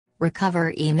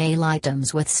Recover email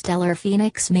items with Stellar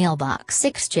Phoenix Mailbox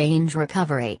Exchange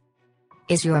Recovery.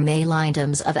 Is your mail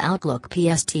items of Outlook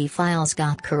PST files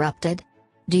got corrupted?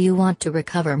 Do you want to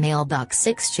recover Mailbox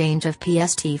Exchange of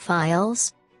PST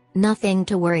files? Nothing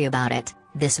to worry about it,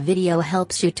 this video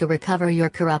helps you to recover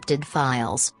your corrupted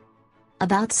files.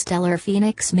 About Stellar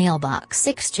Phoenix Mailbox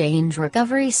Exchange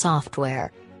Recovery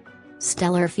Software.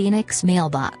 Stellar Phoenix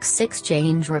Mailbox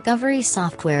Exchange Recovery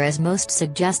Software is most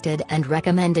suggested and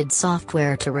recommended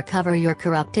software to recover your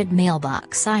corrupted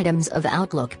mailbox items of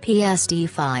Outlook PST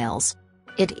files.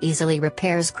 It easily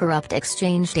repairs corrupt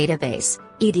Exchange database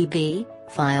 (EDB)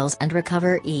 files and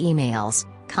recover emails,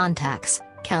 contacts,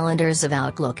 calendars of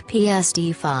Outlook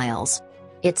PST files.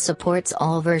 It supports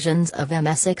all versions of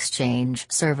MS Exchange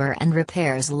Server and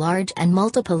repairs large and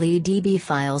multiple EDB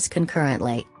files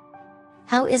concurrently.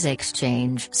 How is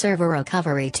Exchange Server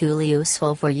Recovery Tool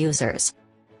useful for users?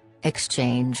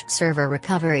 Exchange Server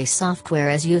Recovery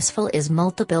software is useful in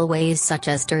multiple ways such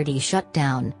as dirty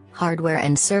shutdown, hardware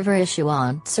and server issue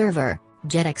on server,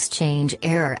 jet exchange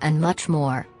error and much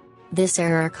more. This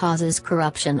error causes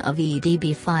corruption of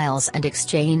EDB files and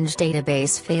Exchange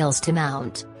database fails to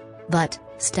mount. But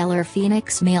Stellar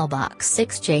Phoenix Mailbox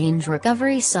Exchange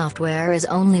Recovery software is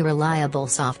only reliable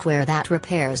software that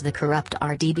repairs the corrupt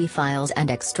RDB files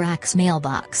and extracts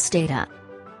mailbox data.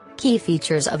 Key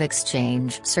features of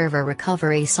Exchange Server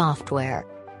Recovery software.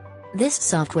 This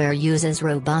software uses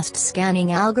robust scanning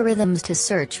algorithms to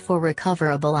search for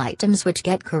recoverable items which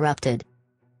get corrupted.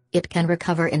 It can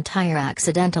recover entire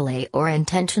accidentally or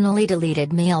intentionally deleted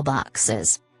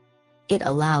mailboxes. It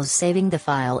allows saving the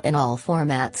file in all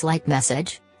formats like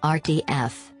message,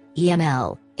 RTF,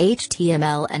 EML,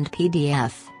 HTML and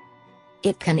PDF.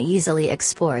 It can easily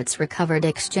export recovered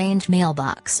Exchange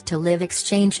mailbox to live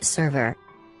Exchange server.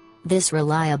 This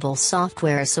reliable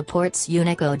software supports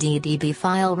Unicode EDB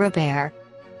file repair.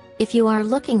 If you are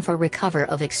looking for recover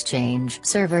of Exchange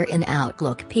server in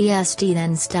Outlook PST,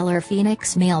 then Stellar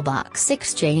Phoenix Mailbox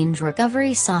Exchange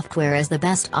Recovery software is the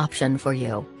best option for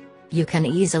you. You can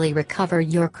easily recover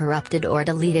your corrupted or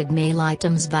deleted mail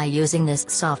items by using this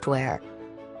software.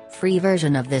 Free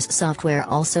version of this software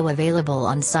also available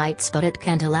on sites, but it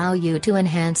can't allow you to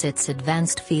enhance its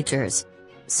advanced features.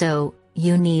 So,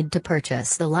 you need to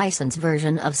purchase the license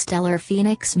version of Stellar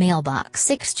Phoenix Mailbox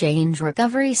Exchange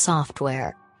Recovery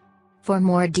software. For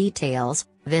more details,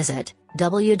 visit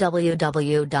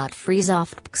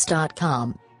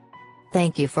www.freesoftbooks.com.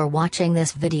 Thank you for watching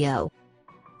this video.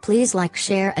 Please like,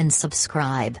 share and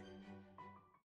subscribe.